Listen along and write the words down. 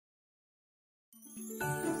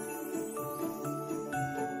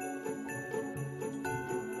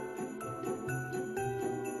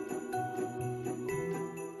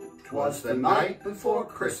'Twas the night before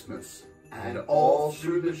Christmas, and all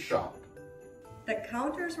through the shop the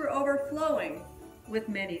counters were overflowing with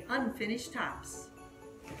many unfinished tops.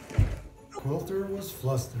 Quilter was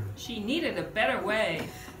flustered. She needed a better way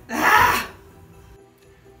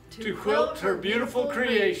to quilt her beautiful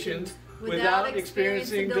creations without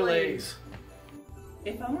experiencing delays.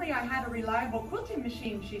 If only I had a reliable quilting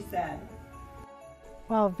machine, she said.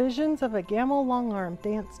 While visions of a Gammill long arm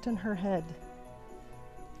danced in her head.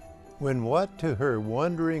 When what to her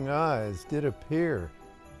wondering eyes did appear?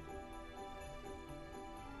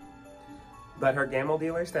 But her Gammill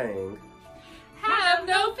dealer sang, Have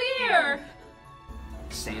no fear!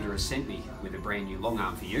 Santa has sent me with a brand new long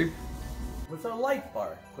arm for you. With a light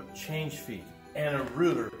bar, put change feet, and a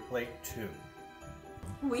ruler plate too.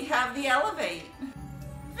 We have the Elevate,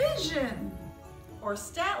 Vision, or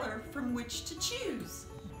Statler from which to choose.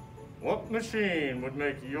 What machine would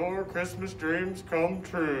make your Christmas dreams come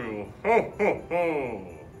true? Ho, ho, ho!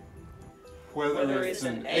 Whether it's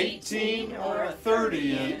an 18 or a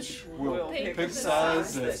 30-inch, we'll pick a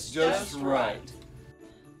size that's just right.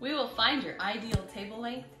 We will find your ideal table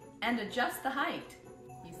length and adjust the height.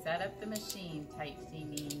 You set up the machine,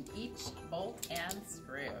 tightening each bolt and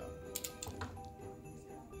screw.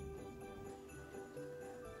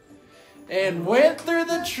 And went through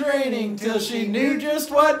the training till she knew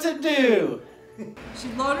just what to do. She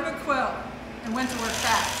loaded a quilt and went to work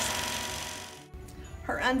fast.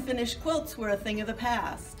 Her unfinished quilts were a thing of the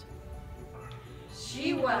past.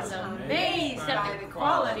 She was amazed at the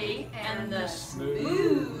quality and the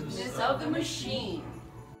smoothness of the machine.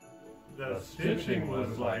 The stitching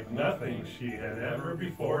was like nothing she had ever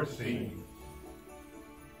before seen.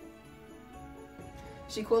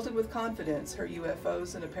 She quilted with confidence her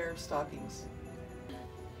UFOs and a pair of stockings.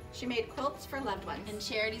 She made quilts for loved ones and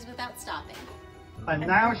charities without stopping. And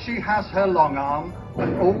now she has her long arm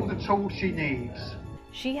and all the tools she needs.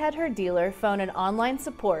 She had her dealer phone an online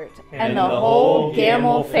support and the whole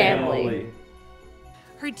Gammill family.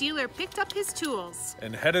 Her dealer picked up his tools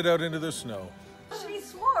and headed out into the snow. She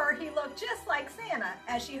swore he looked just like Santa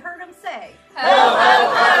as she heard him say, "Ho,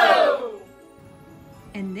 ho, ho!"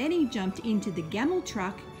 And then he jumped into the Gammill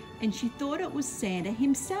truck and she thought it was Santa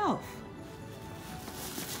himself.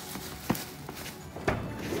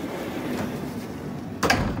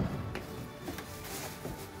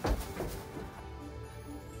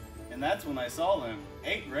 And that's when I saw them,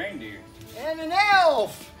 8 reindeer. And an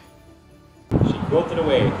elf! She quilted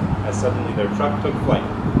away as suddenly their truck took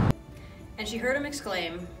flight. And she heard him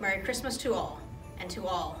exclaim, "Merry Christmas to all, and to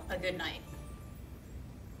all a good night."